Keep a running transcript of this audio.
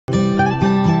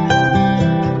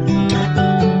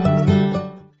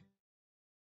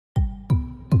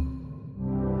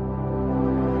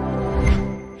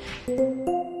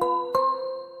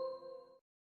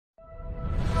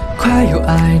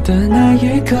的那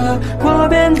一刻，我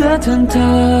变得忐忑，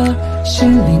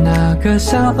心里那个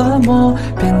小恶魔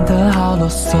变得好啰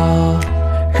嗦，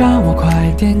让我快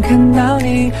点看到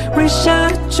你微笑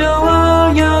的酒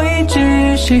窝，有一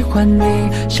句喜欢你，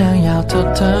想要偷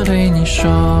偷对你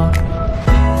说。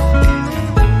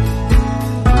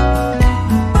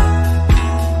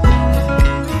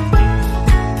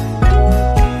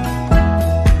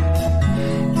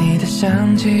你的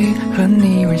相机和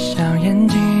你微笑眼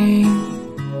睛，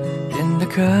变得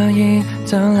可以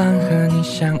走廊和你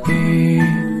相遇，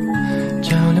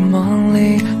就连梦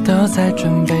里都在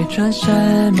准备穿什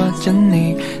么见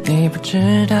你，你不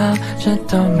知道这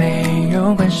都没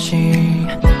有关系。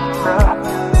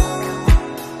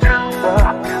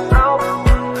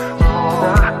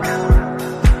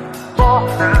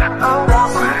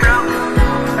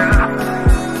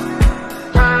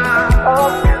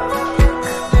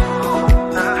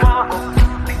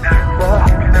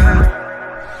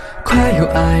快有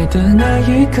爱的那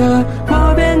一刻，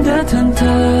我变得忐忑，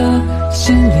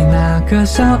心里那个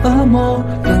小恶魔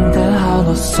变得好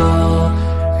啰嗦，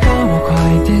让我快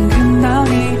点看到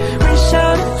你微笑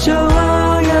的酒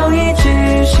窝，有一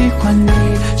句喜欢你，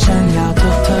想要偷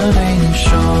偷对你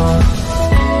说。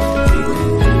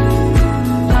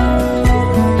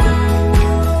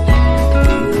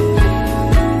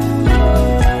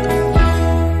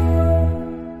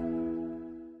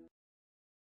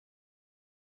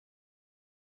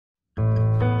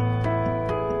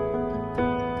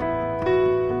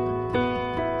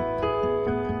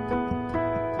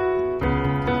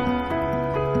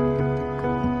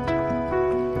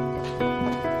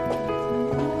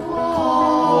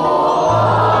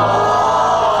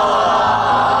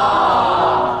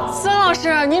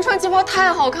旗袍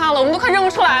太好看了，我们都快认不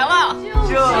出来了。也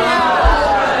没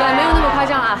有那么夸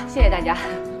张啊，谢谢大家。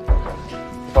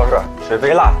老师，水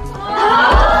杯辣。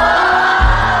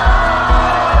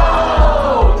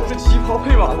这是旗袍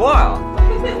配马褂呀！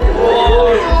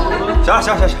行了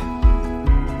行了行了，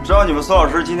知道你们孙老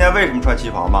师今天为什么穿旗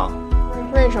袍吗？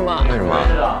为什么？为什么？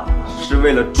是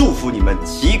为了祝福你们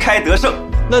旗开得胜。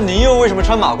那您又为什么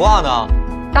穿马褂呢？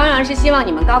当然是希望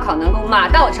你们高考能够马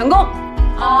到成功。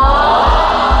还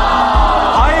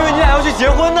以为你俩要去结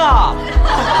婚呢。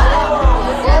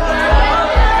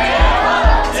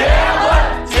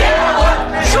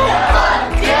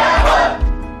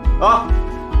啊！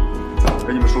我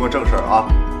跟你们说个正事儿啊，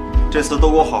这次都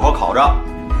给我好好考着，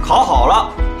考好了，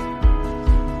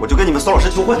我就跟你们孙老师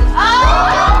求婚。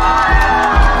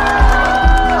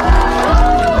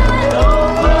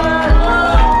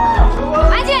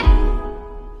安静。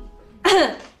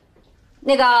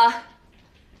那个。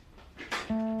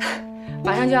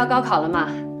马上就要高考了嘛，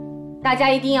大家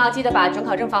一定要记得把准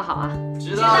考证放好啊！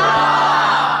知道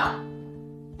了。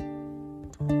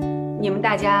你们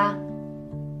大家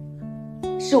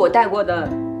是我带过的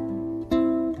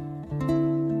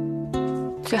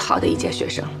最好的一届学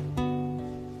生，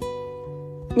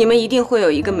你们一定会有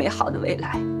一个美好的未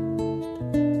来。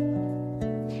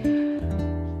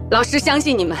老师相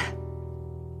信你们，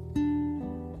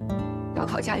高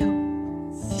考加油！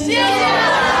谢谢。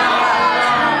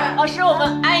老师，我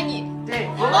们爱你。对，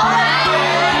我们爱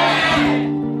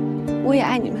你。我也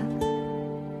爱你们。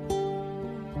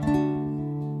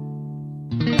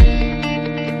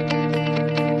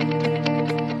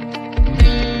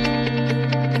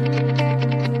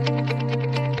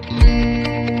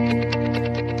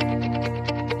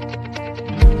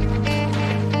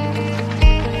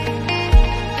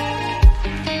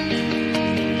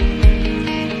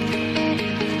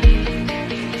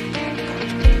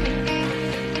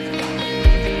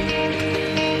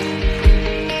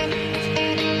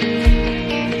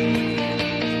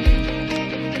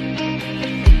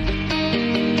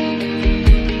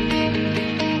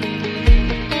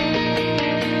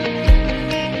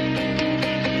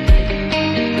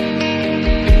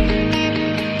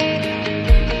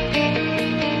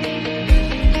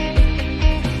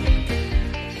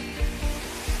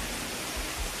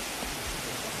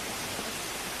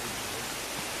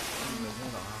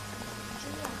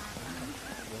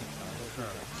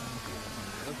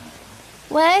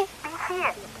喂，林夕，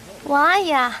王阿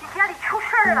姨啊，你家里出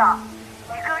事了，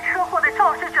你哥车祸的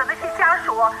肇事者那些家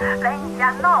属来你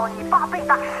家闹，你爸被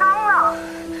打伤了。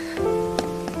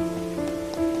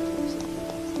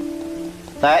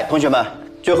来，同学们，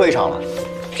最后一场了。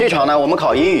这场呢，我们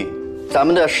考英语，咱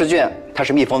们的试卷它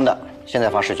是密封的，现在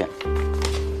发试卷。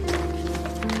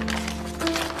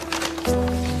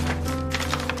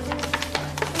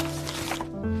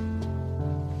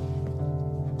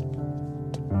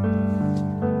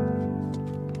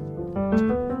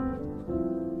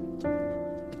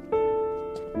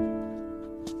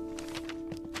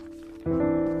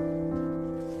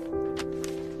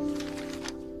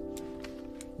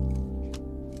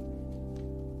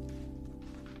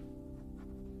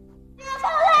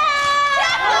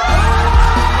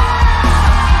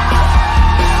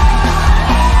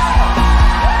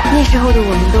那时候的我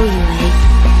们都以为，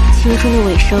青春的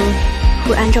尾声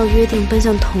会按照约定奔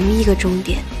向同一个终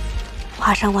点，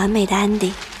画上完美的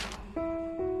ending。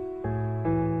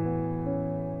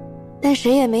但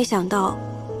谁也没想到，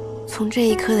从这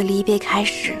一刻的离别开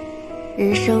始，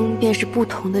人生便是不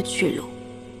同的去路。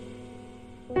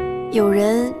有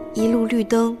人一路绿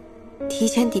灯，提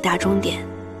前抵达终点；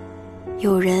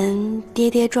有人跌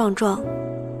跌撞撞，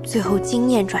最后惊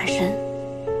艳转身；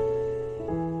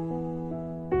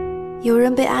有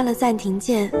人被按了暂停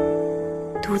键，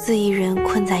独自一人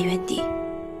困在原地。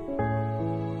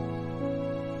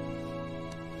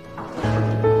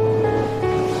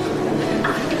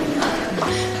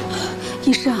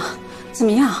医生，怎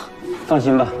么样？放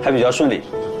心吧，还比较顺利，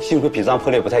幸亏脾脏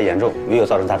破裂不太严重，没有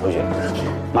造成大出血，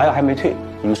麻药还没退，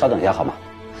你们稍等一下好吗？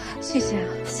谢谢，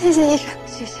谢谢医生，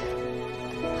谢谢。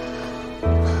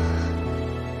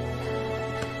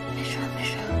没事没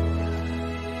事。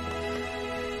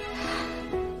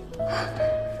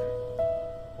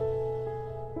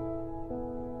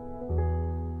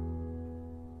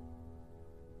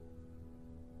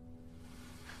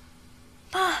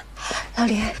爸，老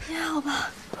林，你还好吧？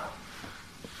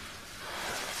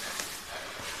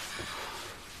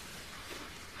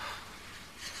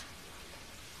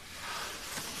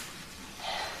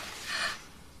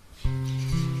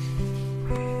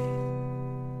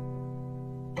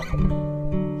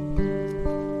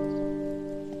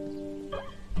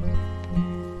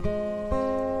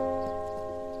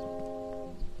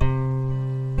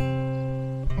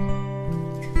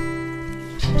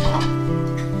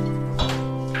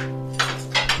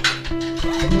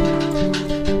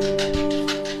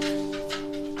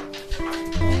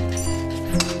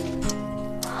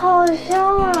好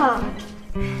香啊！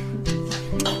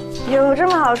有这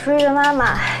么好厨艺的妈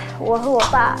妈，我和我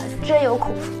爸真有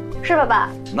口福，是吧，爸？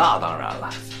那当然了，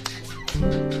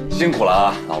辛苦了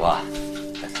啊，老爸。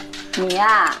你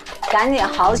呀，赶紧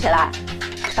好起来，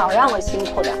少让我辛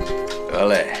苦点。得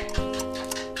嘞。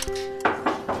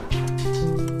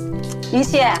林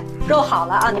希，肉好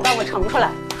了啊，你帮我盛出来。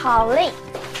好嘞。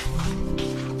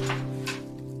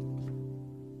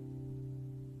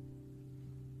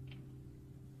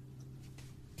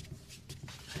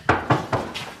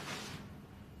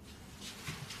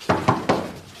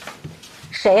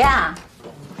谁呀？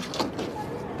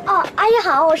哦，阿姨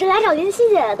好，我是来找林希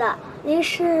姐姐的。您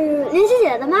是林希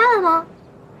姐姐的妈妈吗？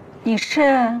你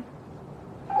是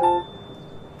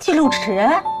季路池？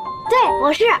对，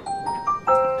我是。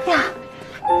呀，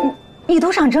你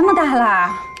都长这么大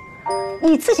了，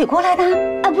你自己过来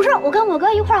的？不是，我跟我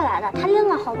哥一块儿来的，他拎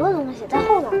了好多东西在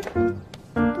后边。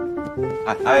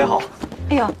哎，阿姨好。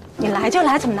哎呦，你来就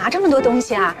来，怎么拿这么多东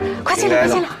西啊？快进来，快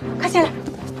进来，快进来！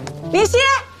林希，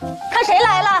看谁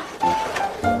来了？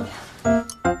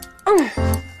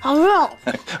好热。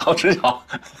好吃就好。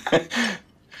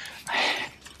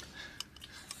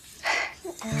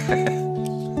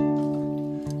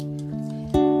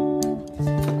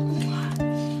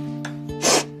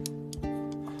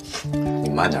你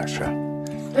慢点吃。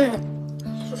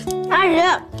阿姨，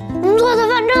您做的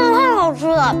饭真的太好吃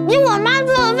了，比我妈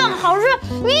做的饭好吃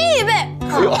1亿倍。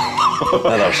哎呦，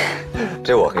那倒是，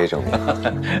这我可以证明。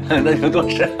那就多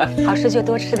吃，好吃就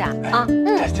多吃点啊。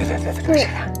对，多吃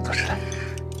点，多吃点。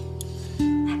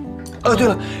对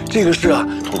了，这个是啊，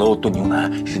土豆炖牛腩，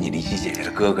是你林希姐姐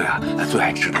的哥哥呀最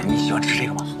爱吃的。你喜欢吃这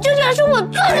个吗？这个是我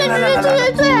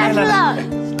最爱吃的。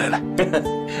来。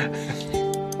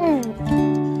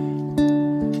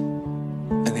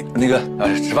那个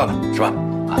吃饭吧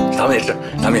啊，咱们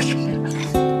也吃。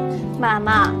妈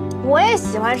妈，我也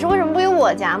喜欢吃，为什么不给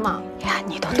我夹嘛？呀，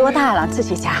你都多大了，自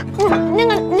己夹。那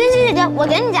个林希姐姐，我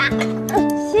给你夹。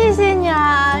谢谢你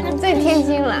啊，你最贴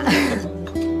心了。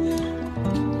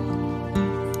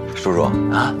叔叔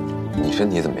啊，你身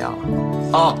体怎么样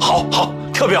了？啊，好，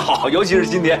特别好，尤其是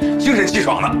今天精神气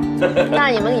爽的。那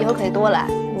你们以后可以多来，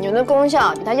你们的功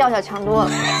效比他药效强多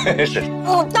了。是。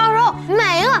到时候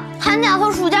每个寒假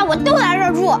和暑假我都来这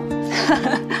儿住。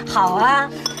好啊，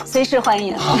随时欢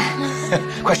迎。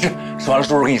快吃，吃完了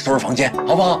叔叔给你收拾房间，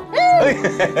好不好？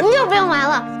你就不用来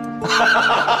了。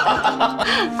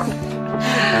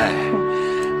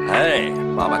哎，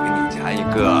爸爸给你夹一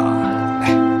个，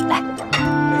来。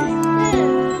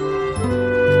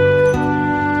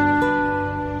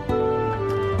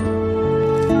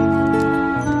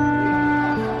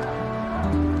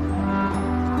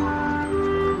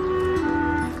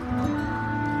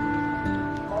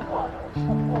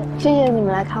谢谢你们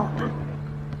来看我爸，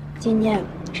今天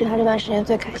是他这段时间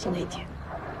最开心的一天。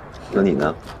那你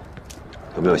呢？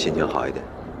有没有心情好一点？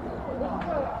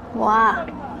我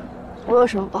有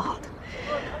什么不好的？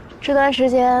这段时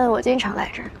间我经常来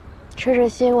这儿，吃吃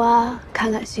西瓜，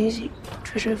看看星星，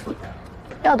吹吹风，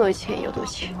要多钱有多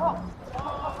钱。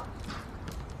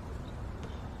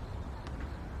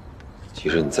其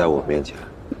实你在我面前，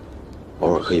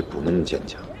偶尔可以不那么坚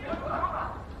强。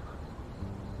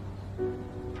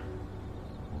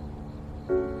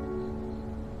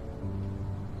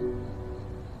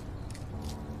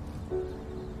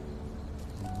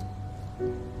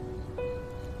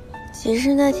其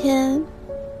实那天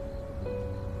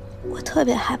我特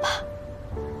别害怕，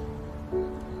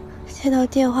接到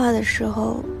电话的时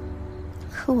候，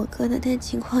和我哥那天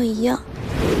情况一样。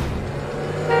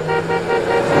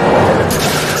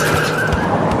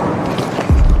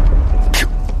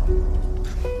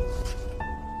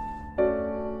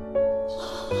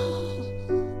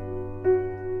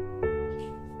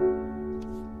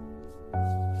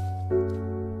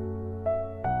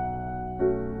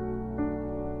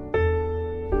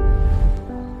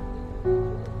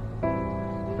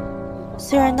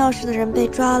虽然闹事的人被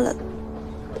抓了，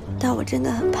但我真的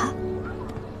很怕。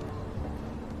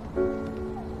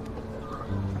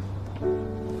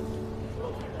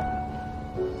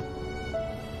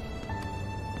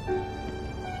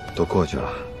都过去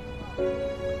了，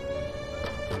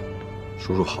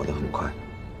叔叔好得很快，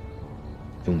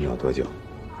用不了多久，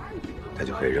他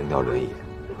就可以扔掉轮椅，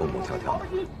蹦蹦跳跳的。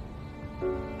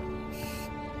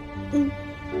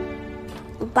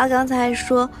我爸刚才还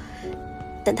说，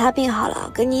等他病好了，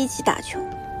跟你一起打球。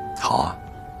好啊。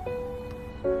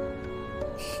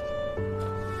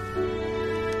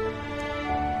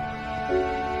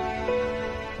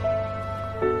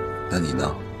那你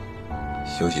呢？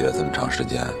休息了这么长时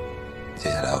间，接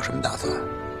下来有什么打算？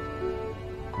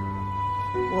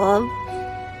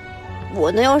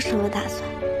我能有什么打算？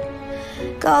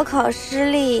高考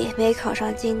失利，没考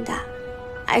上京大，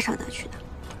爱上哪去哪。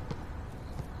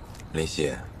林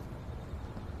夕，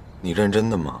你认真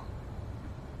的吗？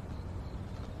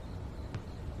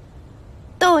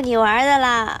逗你玩的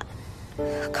啦！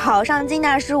考上京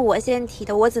大是我先提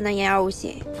的，我怎能言而无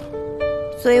信？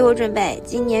所以我准备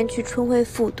今年去春晖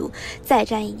复读，再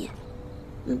战1年。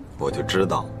我就知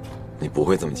道，你不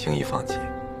会这么轻易放弃。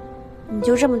你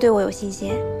就这么对我有信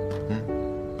心？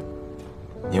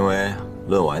因为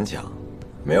论顽强，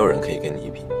没有人可以跟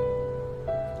你比。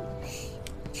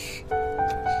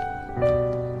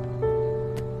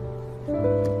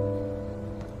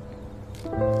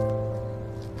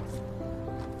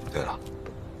对了，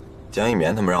江一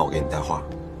绵他们让我给你带话，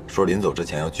说临走之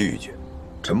前要聚一聚。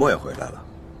陈默也回来了。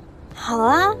好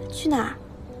啊，去哪儿？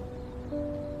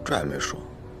这还没说，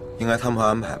应该他们会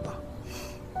安排吧。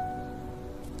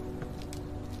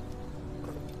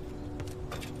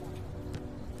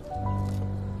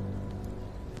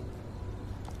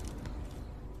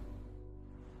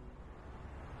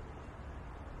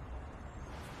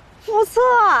不错，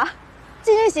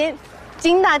季君行，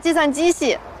京大计算机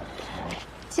系；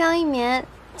江一绵，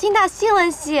京大新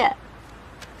闻系；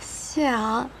谢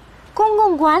昂，公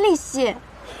共管理系；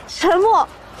陈默，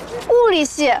物理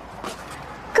系；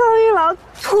高一郎，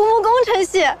土木工程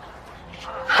系。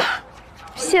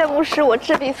谢幕使我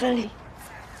质壁分离，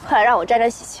快来让我沾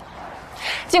沾喜气。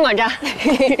尽管沾。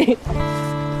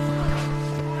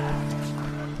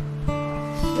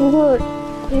不过，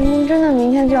你们真的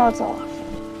明天就要走啊？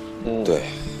对，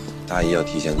大一要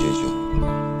提前军训。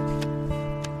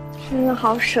真的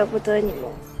好舍不得你们。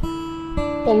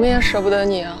我们也舍不得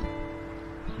你啊。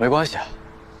没关系，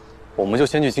我们就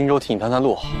先去荆州替你探探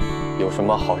路，有什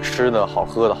么好吃的、好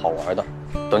喝的、好玩的，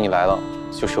等你来了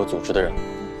就是有组织的人，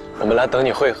我们来等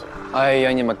你会合。哎呀，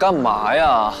你们干嘛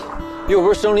呀？又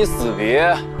不是生离死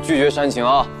别，拒绝煽情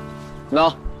啊。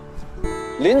那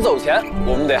临走前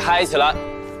我们得嗨起来。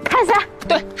嗨起来，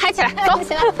对，嗨起来，走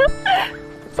起来。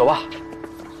走吧。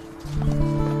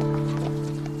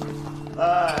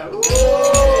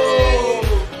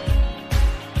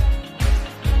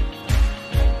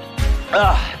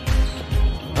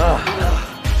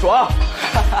爽！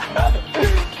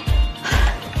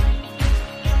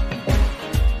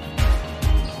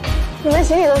你们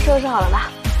行李都收拾好了吧？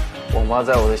我妈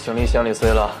在我的行李箱里塞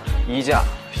了衣架、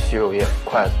洗手液、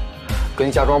筷子，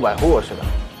跟家装百货似的。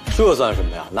这算什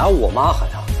么呀？哪有我妈狠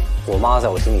啊！我妈在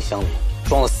我行李箱里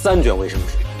装了3卷卫生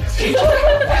纸。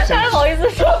这还好意思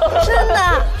说？真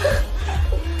的。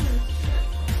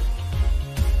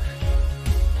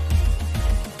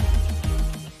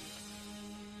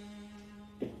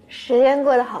时间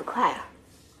过得好快啊！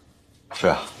是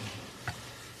啊，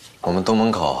我们东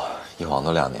门口一晃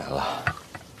都2年了。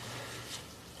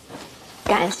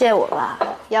感谢我吧，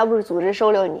要不是组织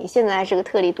收留你，现在还是个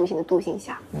特立独行的独行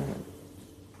侠。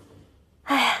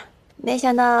哎呀，没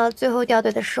想到最后掉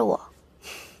队的是我。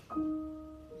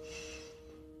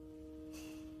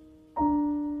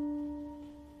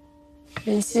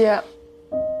林夕，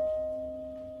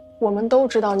我们都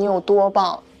知道你有多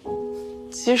棒，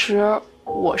其实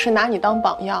我是拿你当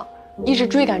榜样，一直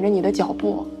追赶着你的脚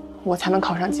步，我才能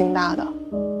考上京大的，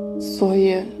所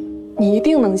以你一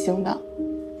定能行的。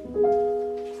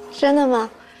真的吗？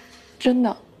真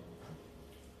的。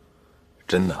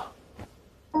真的。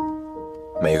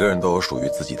每个人都有属于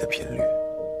自己的频率，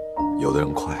有的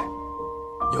人快，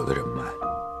有的人慢。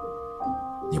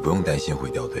你不用担心会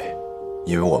掉队，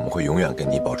因为我们会永远跟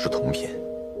你保持同频。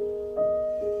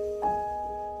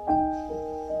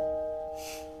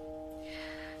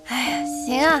哎呀，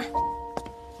行啊，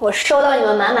我收到你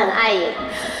们满满的爱意，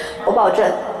我保证，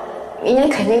明年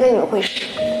肯定跟你们会师。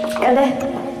干杯！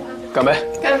干杯！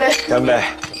干杯！干杯！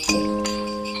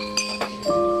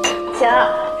行。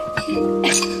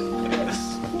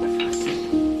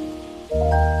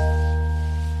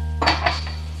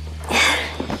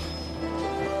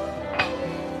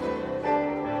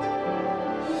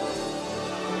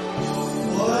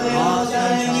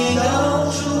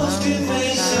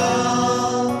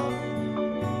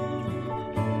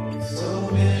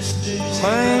会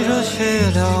如溪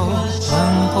流奔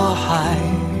过海，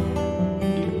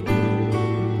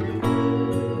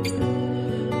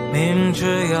明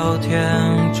知有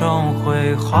天终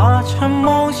会化成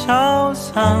梦消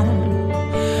散，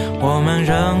我们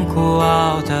仍孤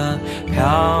傲地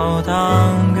飘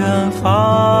荡远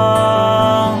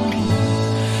方。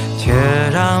铁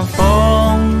然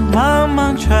风慢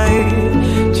慢吹，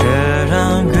铁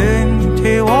然云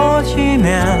替我纪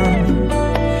念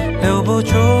留不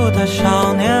住的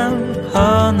少年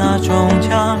和那终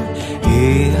将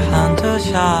遗憾的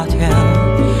夏天。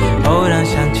偶然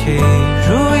想起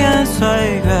如烟岁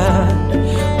月，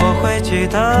我会记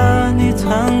得你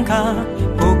曾敢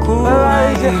不顾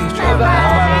一场。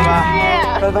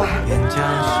拜拜。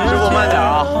师傅慢点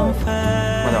啊，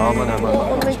慢点啊，慢点，慢点。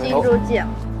我们进州见。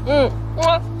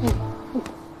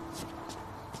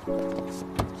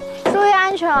注意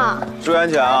安全啊！注意安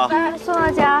全啊！来，送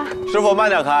到家。师傅慢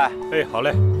点开。哎，好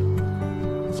嘞。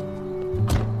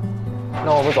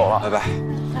那我们走了，拜拜。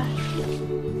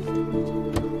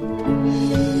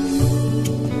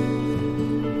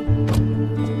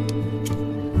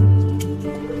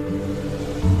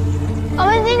我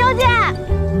们荆州见。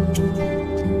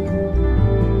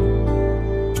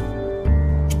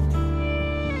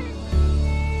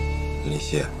林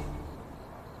夕，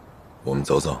我们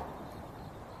走走。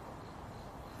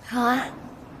好啊。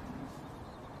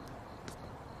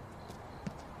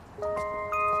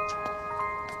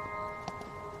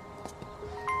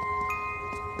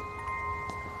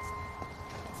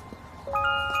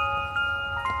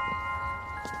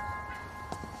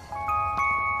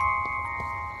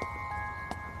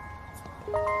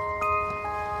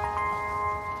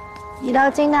你到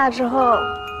京大之后，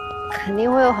肯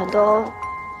定会有很多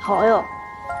朋友，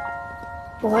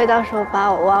不会到时候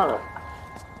把我忘了。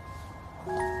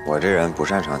我这人不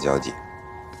擅长交际，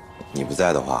你不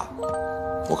在的话，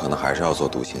我可能还是要做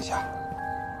独行侠。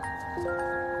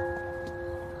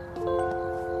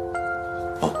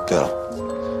哦，对了，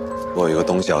我有一个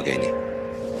东西要给你。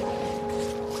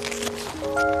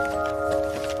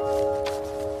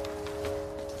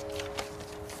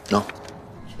喏，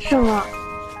什么？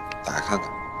打开看看。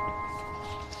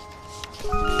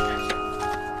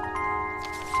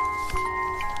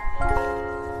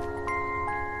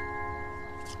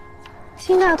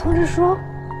京大通知书。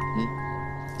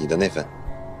你的那份。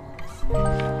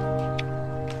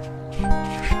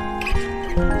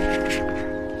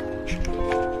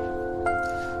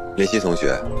林夕同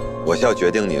学，我校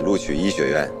决定你录取医学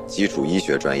院基础医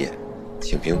学专业，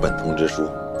请凭本通知书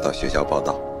到学校报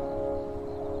到。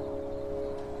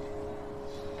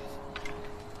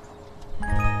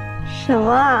什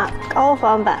么啊？高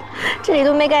仿版，这里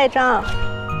都没盖章。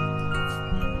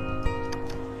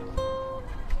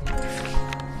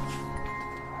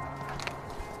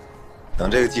等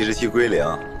这个计时器归零，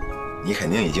你肯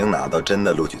定已经拿到真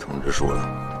的录取通知书了。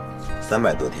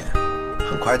300多天，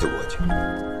很快就过去。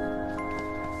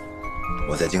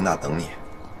我在京大等你。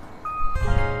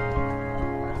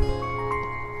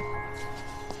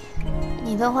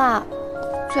你的话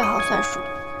最好算数。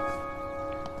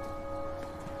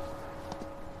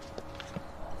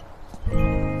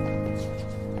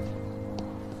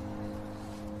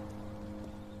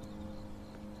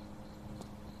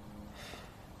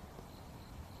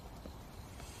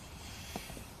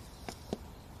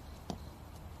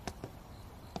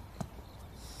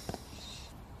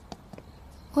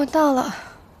我到了。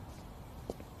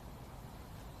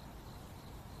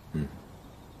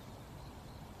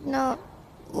那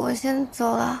我先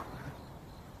走了。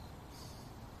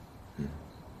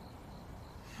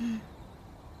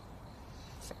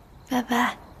拜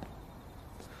拜。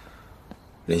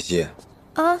林夕。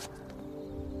啊。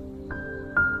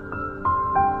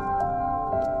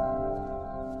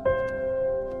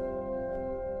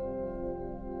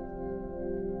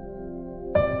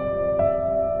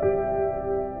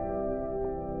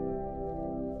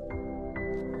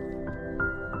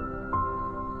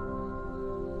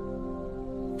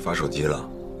发手机了，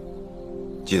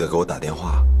记得给我打电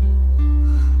话。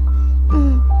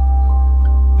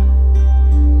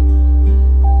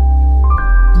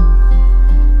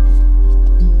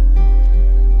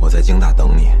我在京大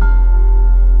等你。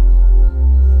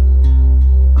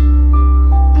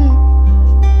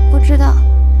我知道。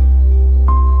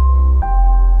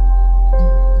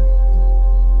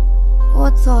我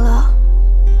走了。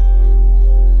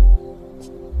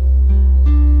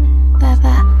拜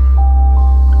拜。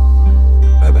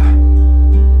拜拜。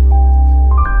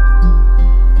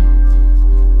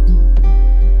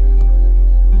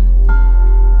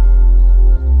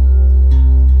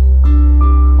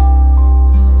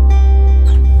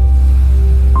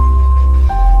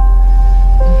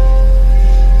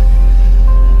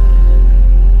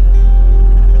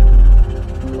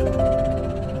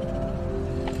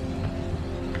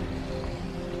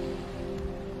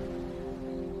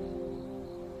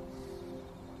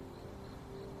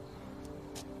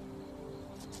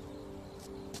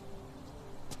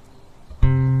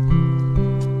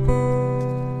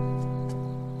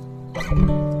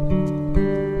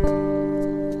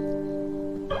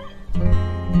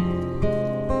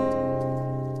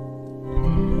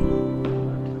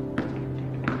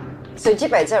手机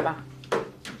摆这儿吧。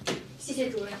谢谢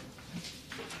主任。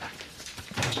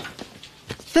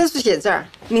分数写这儿，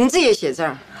名字也写这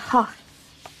儿。好。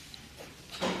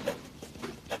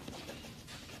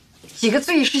几个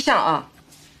注意事项啊！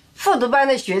复读班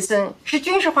的学生是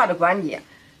军事化的管理，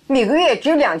每个月只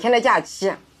有2天的假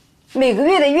期，每个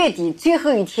月的月底最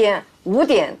后一天5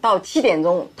点到7点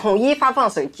钟统一发放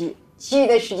手机，其余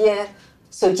的时间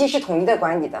手机是统一的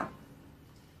管理的。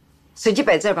手机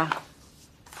摆这儿吧。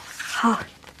好，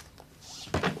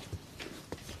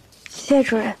谢谢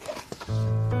主任。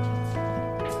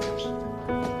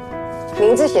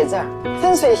名字写这儿，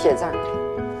分数也写这儿。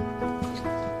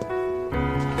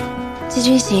季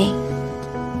君行，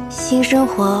新生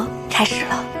活开始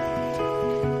了。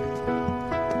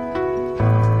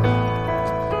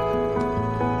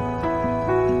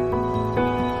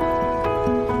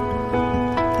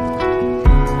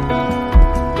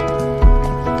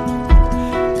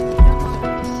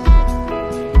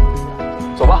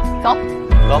走吧，走。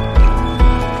走。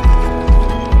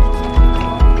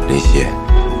林夕，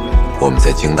我们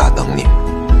在京大等你。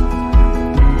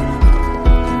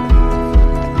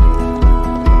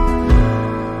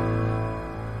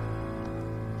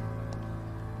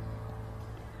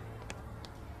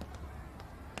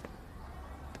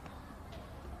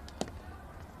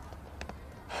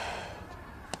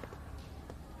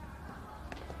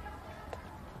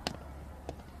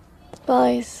不好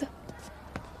意思，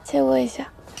借过一下。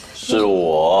是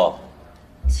我。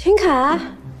秦凯，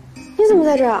你怎么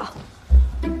在这儿啊？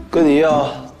跟你一样，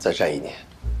再战1年。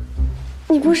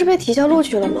你不是被体校录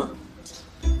取了吗？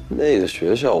那个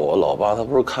学校，我老爸他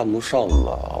不是看不上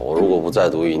吗？我如果不再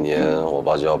读1年，我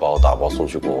爸就要把我打包送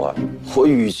去国外。我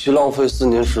与其浪费4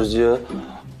年时间，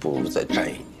不如再战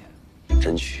1年，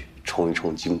争取冲一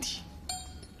冲晶体。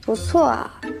不错啊，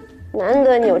难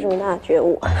得你有这么大的觉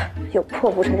悟，有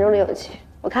破釜沉舟的勇气，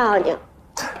我看好你了。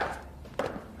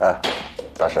哎，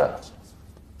大神，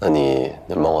那你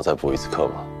能帮我再补1次课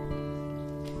吗？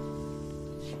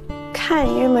看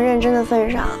你这么认真的份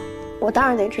上，我当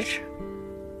然得支持。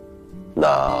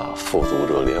那复读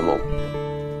者联盟，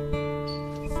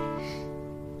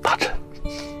大成，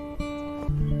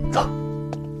走。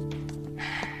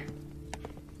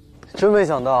真没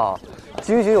想到，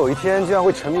君行有一天居然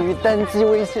会沉迷于单机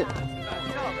微信。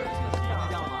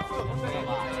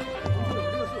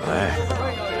哎，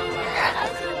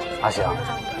阿行，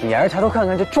你还是抬头看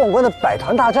看这壮观的百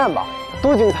团大战吧，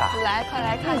多精彩！来，快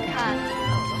来看看。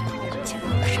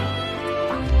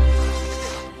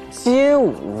街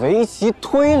舞、围棋、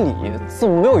推理，怎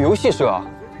么没有游戏社啊？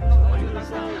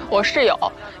我室友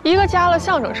一个加了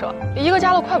相声社，一个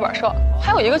加了快板社，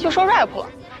还有一个去说 rap 了。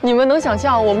你们能想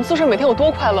象我们宿舍每天有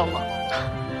多快乐吗？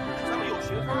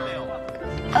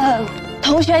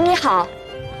同学你好，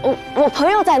我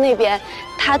朋友在那边，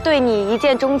他对你一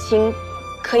见钟情，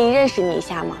可以认识你一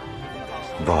下吗？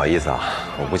不好意思啊，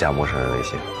我不加陌生人微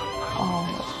信。哦，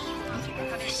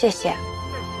谢谢。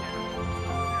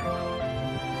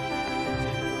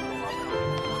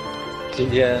今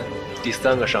天第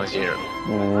3个伤心人了。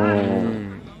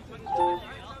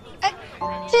哎，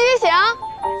今天君行，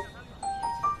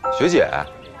学姐。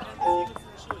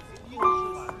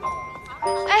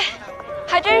哎，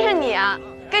还真是你啊！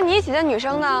跟你一起的女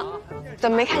生呢？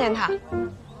怎么没看见她？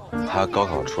她高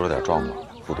考出了点状况，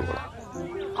复读了。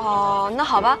哦，那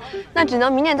好吧，那只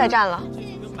能明年再战了。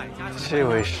这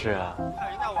位是啊。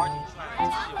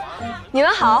你们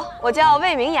好，我叫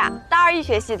魏明雅，大2医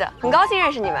学系的，很高兴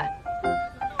认识你们。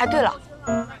哎，对了，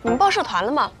你们报社团了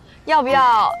吗？要不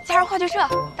要加入话剧社，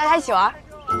大家一起玩？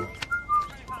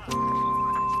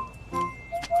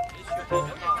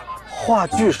话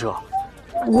剧社，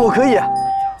我可以。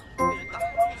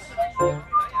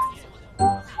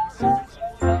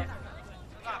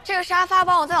这个沙发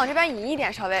帮我再往这边移一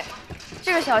点，稍微。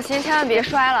这个小心，千万别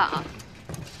摔了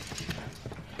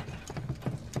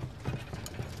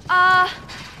啊！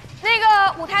那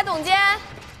个舞台总监，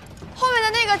后面的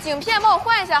那个景片帮我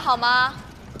换一下好吗？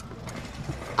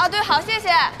啊，对，好，谢谢。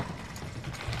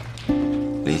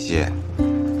林夕，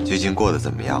最近过得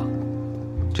怎么样？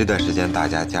这段时间大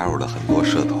家加入了很多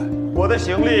社团。我的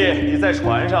行李已在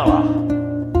船上了，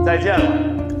再见了。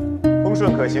通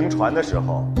顺可行船的时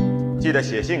候，记得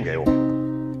写信给我。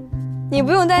你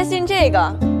不用担心这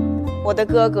个，我的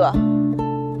哥哥。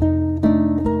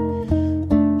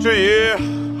至于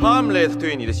哈姆雷特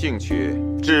对你的兴趣，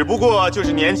只不过就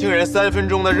是年轻人3分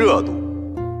钟的热度。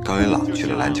高云朗去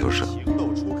了篮球社，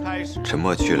陈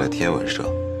默去了天文社，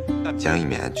江一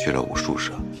棉去了武术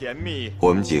社，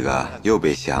我们几个又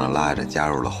被夕阳拉着加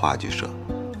入了话剧社，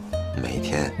每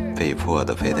天被迫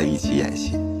的陪他一起演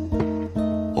戏。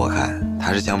我看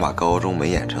他是想把高中没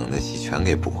演成的戏全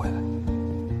给补回来。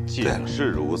对了，是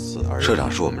如此而已。社长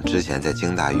是我们之前在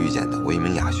京大遇见的魏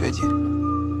明雅学姐。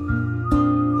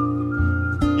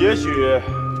也许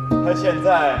他现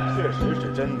在确实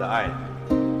是真的爱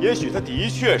你，也许他的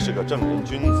确是个正人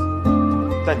君子，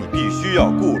但你必须要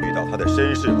顾虑到他的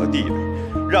身世和地位，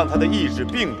让他的意志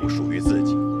并不属于自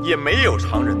己，也没有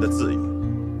常人的自由。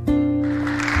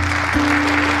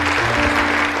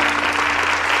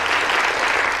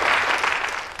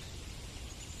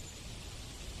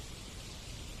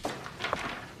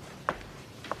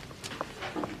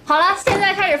好了，现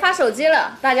在开始发手机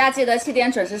了，大家记得7点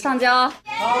准时上交哦。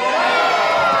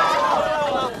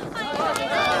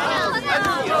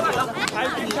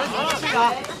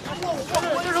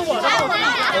就是我的，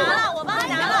我帮他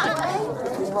拿了。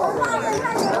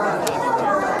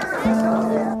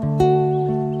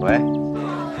喂，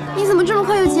你怎么这么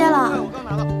快就接了？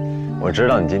我知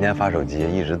道你今天发手机，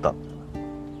一直等。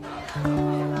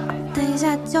等一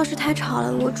下，教室太吵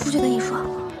了，我出去跟你说。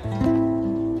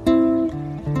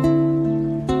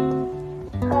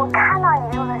我看到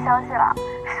你录的消息了，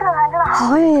社团真的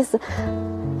好有意思，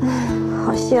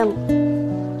好羡慕。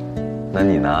那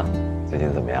你呢？最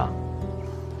近怎么样？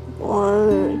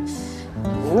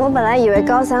我本来以为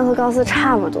高3和高4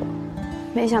差不多，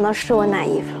没想到是我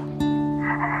naive了。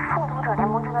复读者联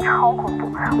盟真的超恐怖，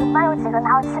我们班有几个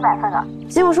拿到700分的，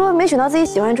结果说没选到自己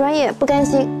喜欢的专业，不甘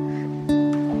心。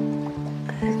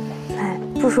哎，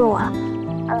不说我了。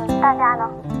大家呢？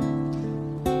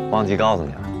忘记告诉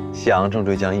你了，夕阳正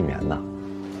追江一棉呢。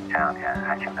前2天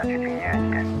还请他去听音乐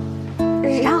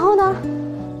节。然后呢？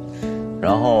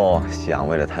然后夕阳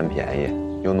为了贪便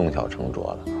宜，又弄巧成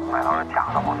拙了，买到了假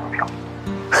的火车票。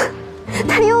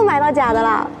他又买到假的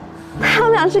了，他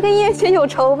们俩是跟音乐节有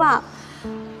仇吧？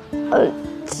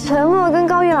陈默跟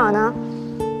高玉朗呢？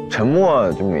陈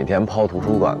默就每天泡图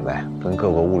书馆呗，跟各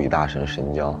国物理大神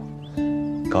神交。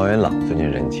高元朗最近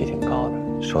人气挺高的，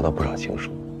收到不少情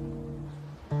书。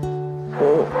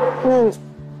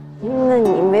那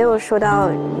你没有收到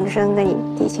女生跟你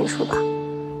递情书吧？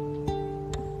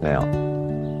没有。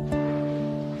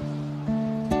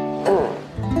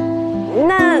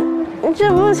那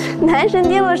这不男神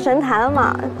跌落神坛了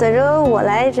吗？等着我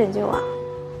来拯救啊！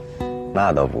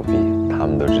那倒不必，他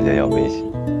们都直接要微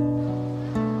信。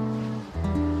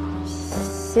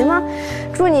行吧，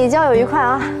祝你交友愉快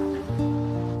啊！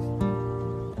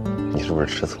你是不是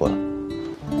吃醋了？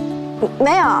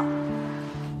没有。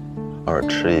偶尔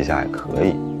吃一下也可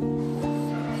以。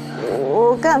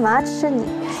我干嘛吃你？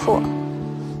说。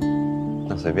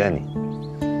那随便你。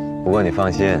不过你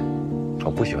放心，我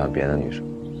不喜欢别的女生，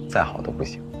再好都不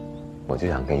行。我就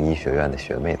想跟医学院的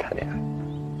学妹谈恋爱。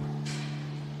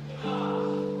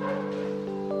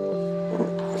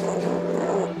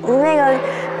那个，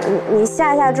你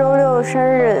下周6生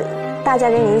日，大家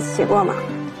跟你一起过吗？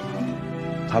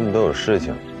他们都有事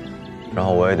情，然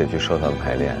后我也得去社团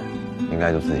排练，应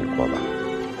该就自己过吧。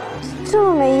这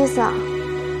么没意思啊？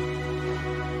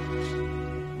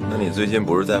那你最近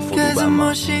不是在复读班吗？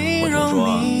我听说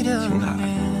秦凯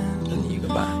跟你一个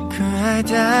班。可爱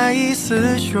带一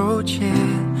丝羞怯，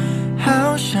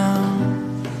好想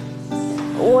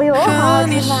我有好好和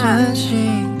你吃饭。深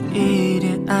情一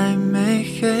点暧昧，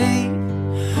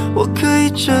我可以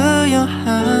这样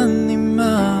喊你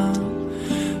吗？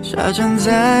下站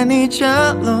在你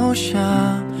家楼下，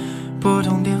拨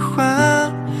通电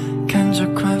话，看着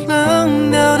快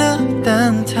冷掉的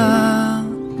蛋挞，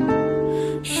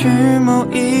蓄谋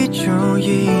已久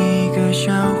一个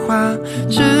笑话，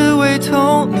只为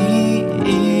逗你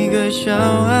一个笑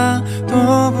啊，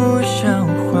多不像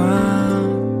话。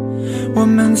我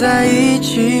们在一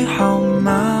起好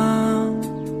吗？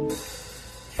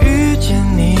遇见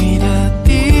你的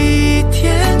第一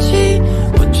天起，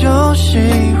我就喜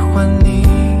欢你。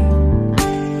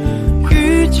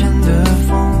遇见的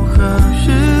风和日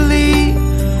丽，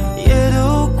也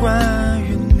都关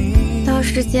于你。到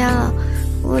时间了，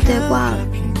我得挂了。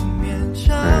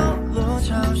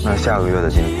那下个月的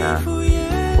今天，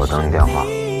我等你电话。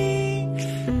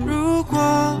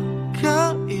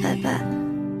拜拜。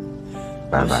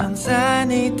拜拜。想在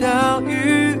你岛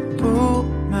屿布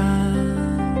满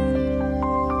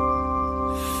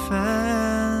繁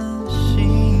星。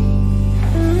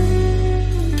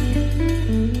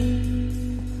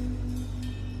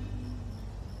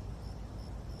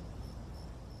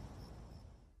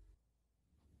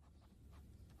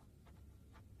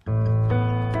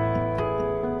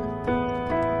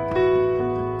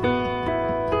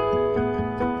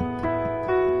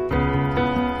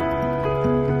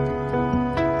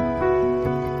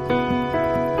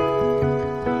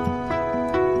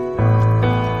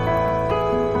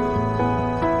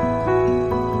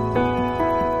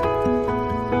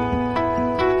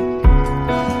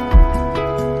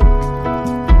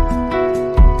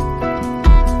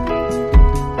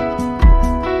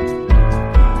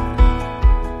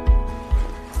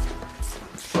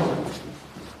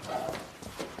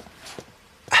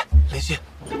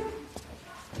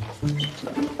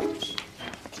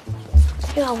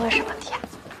又要问什么题啊？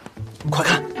快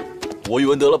看，我语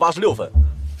文得了86分，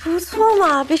不错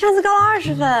嘛，比上次高了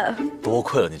20分。多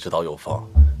亏了你指导有方，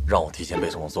让我提前背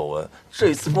诵了作文，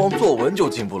这次光作文就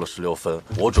进步了16分。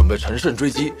我准备乘胜追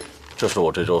击，这是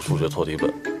我这周数学错题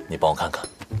本，你帮我看看。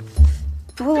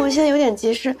不过我现在有点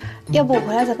急事，要不我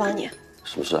回来再帮你？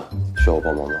什么事啊？需要我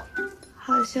帮忙吗？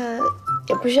好像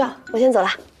也不需要，我先走了。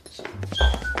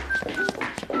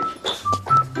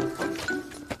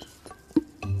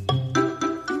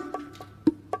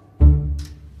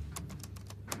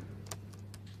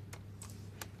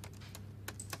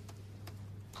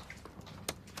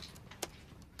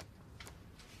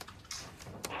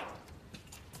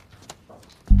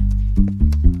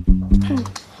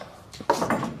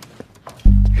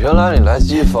原来你来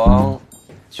机房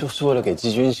就是为了给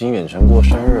季君行远程过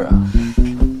生日啊？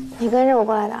你跟着我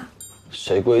过来的？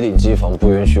谁规定机房不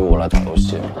允许我来打游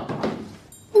戏？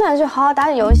那就好好打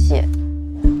点游戏。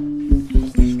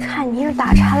看你这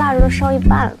打岔，蜡烛都烧一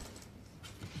半了。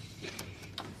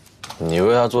你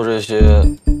为他做这些，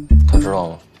他知道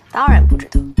吗？当然不知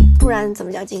道，不然怎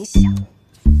么叫惊喜啊？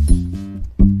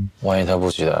万一他不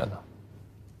期待呢？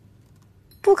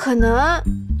不可能。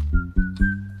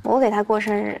我给他过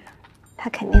生日，他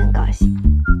肯定很高兴。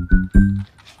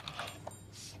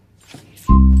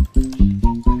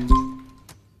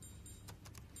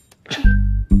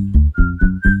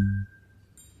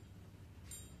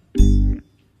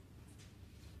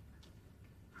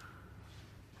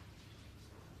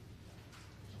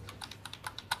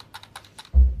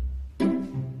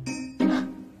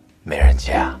没人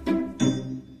接啊？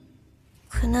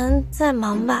可能在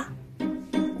忙吧，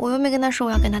我又没跟他说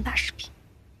我要跟他打视频。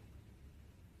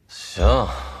行，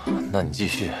那你继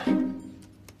续。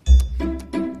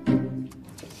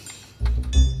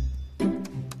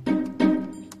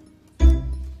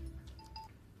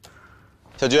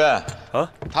小军啊，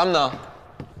他们呢？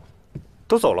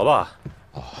都走了吧？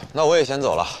哦，那我也先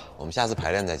走了，我们下次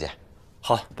排练再见。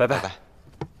好，拜拜。拜拜。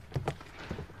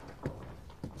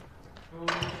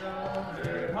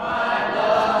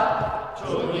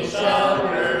祝你生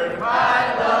日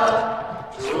快乐！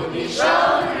祝你生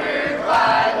日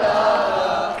快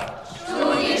乐！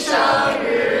祝你生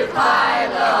日快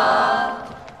乐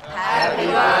 ！Happy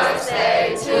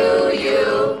birthday to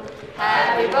you!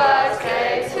 Happy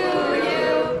birthday to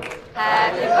you!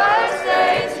 Happy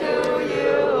birthday to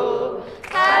you!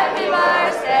 Happy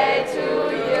birthday to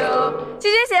you! 季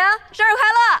君行，生日快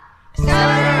乐！生日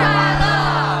快乐！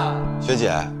学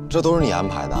姐，这都是你安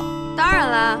排的？当然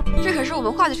了，这可是我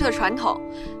们话剧社的传统。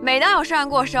每当有社员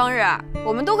过生日，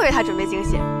我们都会为他准备惊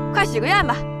喜。快许个愿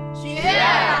吧！许愿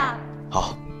啊！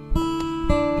好。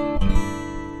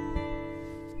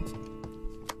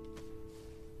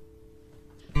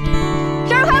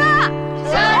生日快乐！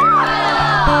生日快乐！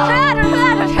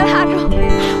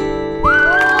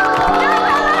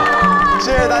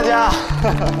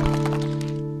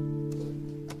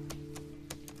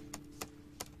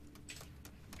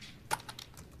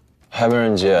还没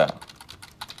人接，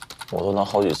我都拿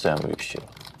好几次 MVP 了。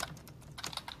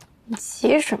你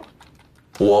急什么？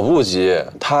我不急，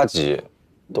他急，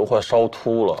都快烧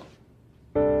秃了。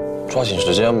抓紧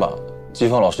时间吧，季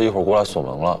芳老师一会儿过来锁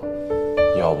门了，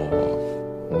要不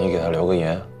你给他留个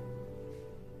言？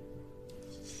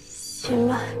行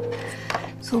吧，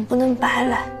总不能白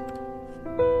来。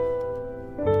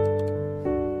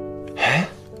哎，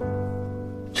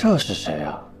这是谁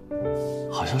呀？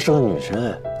好像是个女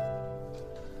生。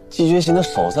季君行的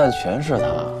手赞全是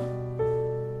她，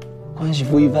关系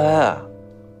不一般啊。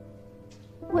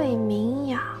魏明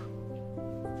雅，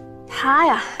她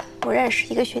呀，我认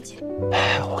识一个学姐。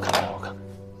哎，我看。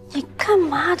你干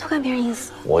嘛偷看别人隐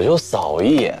私？我就扫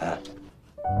一眼。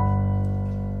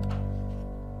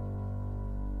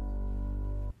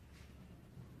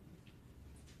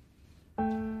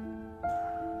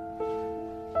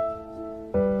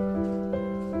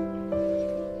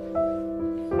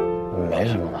没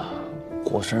什么的，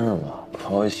过生日嘛，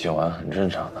朋友一起玩很正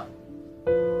常的，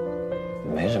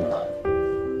没什么的。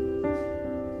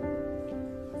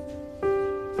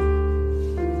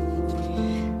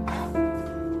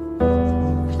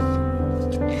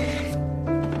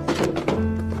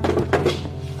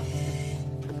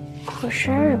过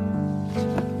生日。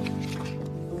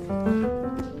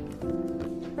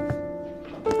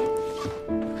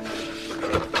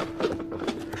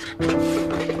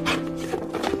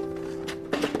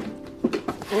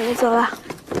你走了。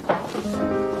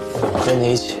我跟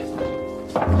你一起。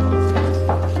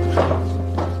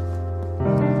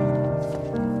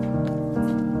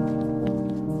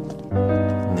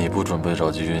你不准备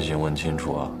找季君行问清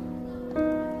楚啊？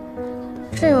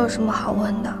这有什么好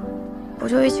问的？不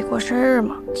就一起过生日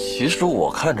吗？其实我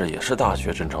看着也是大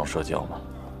学正常社交嘛。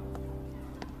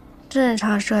正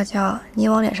常社交，你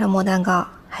往脸上抹蛋糕，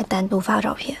还单独发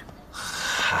照片。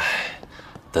嗨，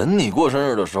等你过生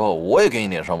日的时候，我也给你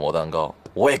脸上抹蛋糕，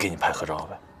我也给你拍合照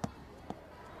呗。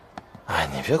哎，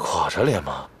你别垮着脸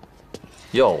嘛。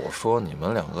要我说，你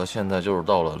们两个现在就是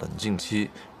到了冷静期，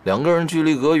两个人距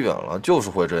离隔远了，就是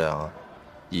会这样啊。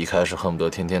一开始恨不得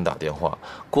天天打电话，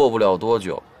过不了多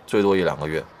久，最多1-2个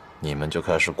月，你们就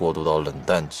开始过渡到冷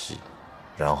淡期，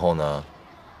然后呢，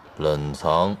冷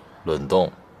藏、冷冻，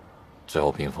最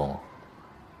后冰封。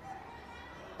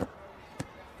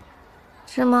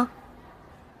是吗？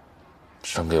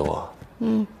生给我。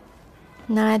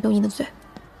拿来堵你的嘴。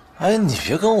哎，你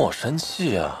别跟我生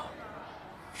气呀！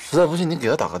实在不行，你给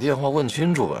他打个电话问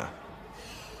清楚呗。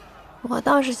我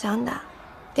倒是想打，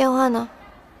电话呢？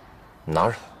拿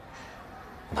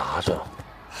着，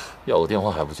要个电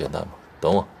话还不简单吗？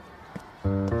等我。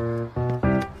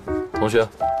同学，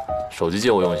手机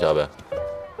借我用一下呗，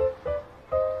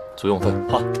租用费。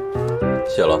好，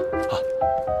谢了。好，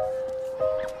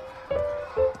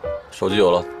手机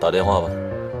有了，打电话吧。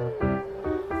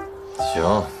行，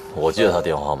我借他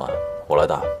电话嘛，我来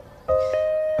打。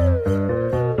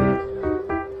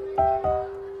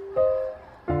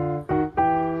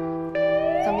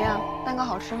怎么样，蛋糕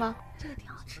好吃吗？这个挺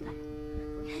好吃的。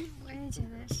我也觉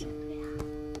得是。对呀，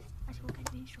而且我感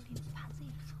觉你手里的盘子也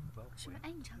不错。是不是？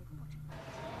哎，你尝跟我这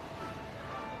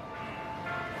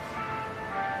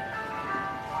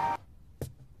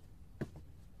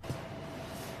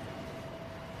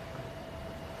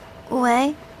个。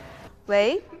喂。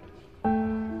喂。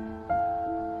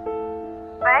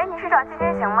喂，你是找季君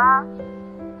行吗？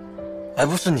哎，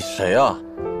不是你谁啊？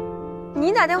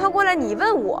你打电话过来，你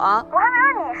问我，我还没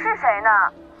问你是谁呢。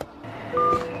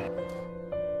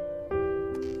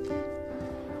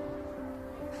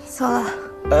走了。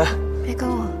哎，别跟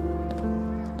我，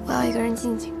我要一个人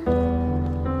静静。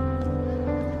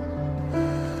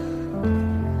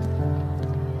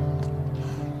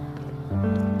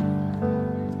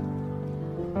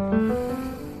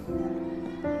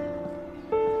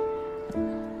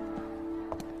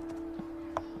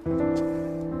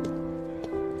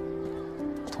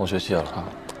同学谢了啊。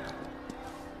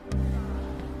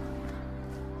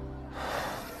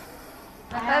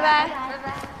拜拜。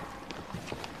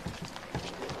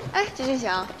哎，季君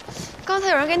行，刚才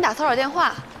有人给你打骚扰电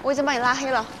话，我已经把你拉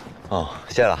黑了。哦，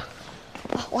谢了。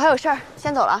我还有事儿，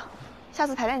先走了，下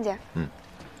次排练见。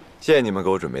谢谢你们给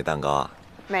我准备蛋糕啊。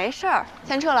没事儿，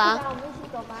先撤了啊。我们一起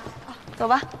走吧。走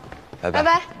吧。拜拜。拜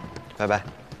拜。拜拜。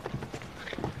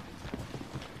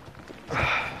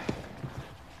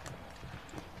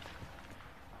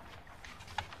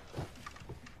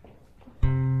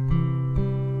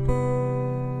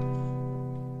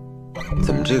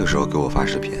怎么这个时候给我发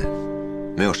视频？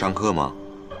没有上课吗？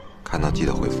看到记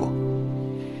得回复。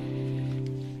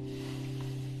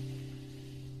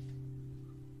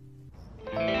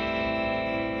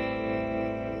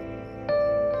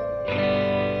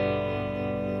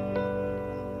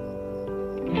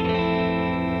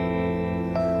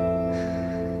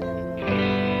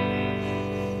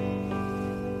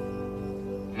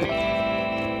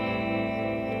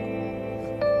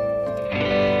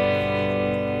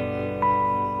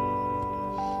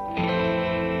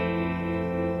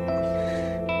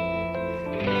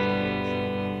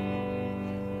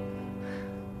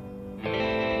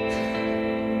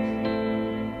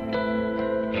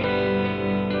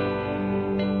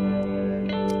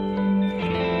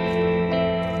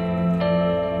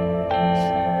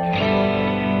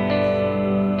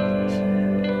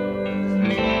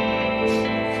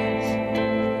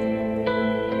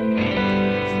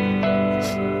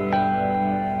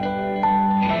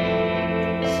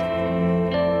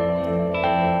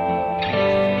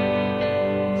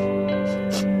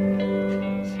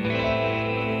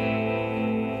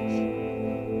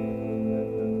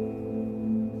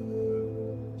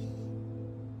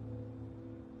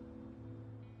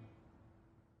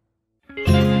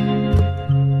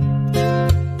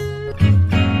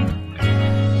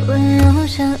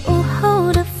像午后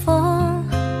的风，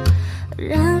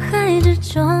人海之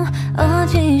中，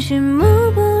继续目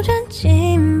不转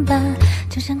睛吧，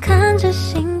就像看着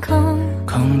星空，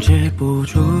控制不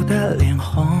住的脸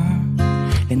红，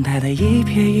连他的一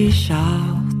瞥一笑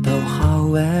都好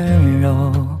温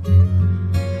柔，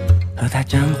和他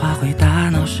讲话会大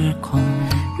脑失控。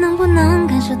能不能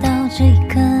感受到这一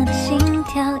刻的心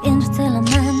跳，演着最浪漫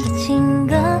的情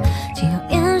歌，仅用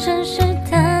眼神试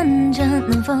探着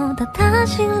能否到他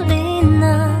心里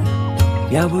呢？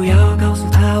要不要告诉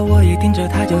他我也盯着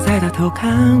他，就在他偷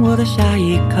看我的下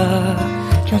一刻，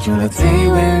抓住了最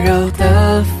温柔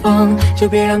的风，就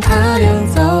别让它溜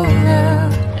走了。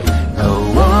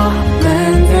我们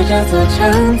在这座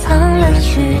城藏了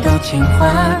许多情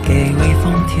话给微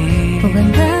风听，不管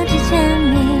歌曲签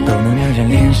名都能让人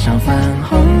脸上泛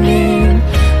红晕。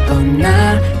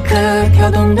那颗跳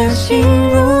动的心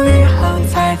如雨后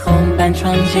彩虹般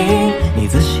闯进，你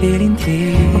仔细聆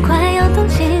听，我快要动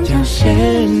情，就是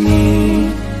你，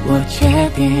我确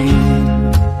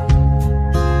定。